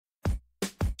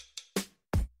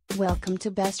Welcome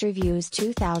to Best Reviews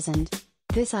 2000.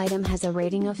 This item has a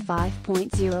rating of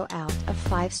 5.0 out of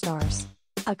 5 stars.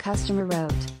 A customer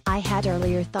wrote, "I had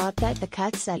earlier thought that the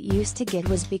cuts I used to get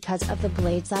was because of the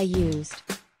blades I used.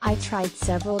 I tried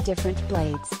several different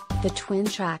blades, the twin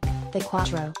track, the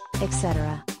quattro,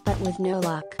 etc., but with no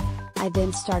luck. I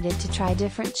then started to try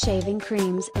different shaving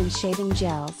creams and shaving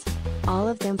gels. All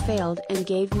of them failed and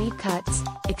gave me cuts,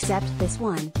 except this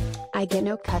one. I get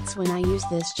no cuts when I use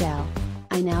this gel.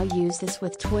 I now use this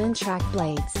with twin track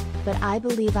blades, but I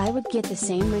believe I would get the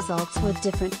same results with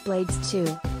different blades too.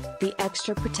 The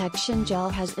extra protection gel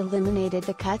has eliminated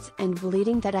the cuts and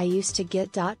bleeding that I used to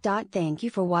get. Thank you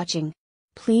for watching.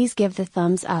 Please give the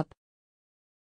thumbs up.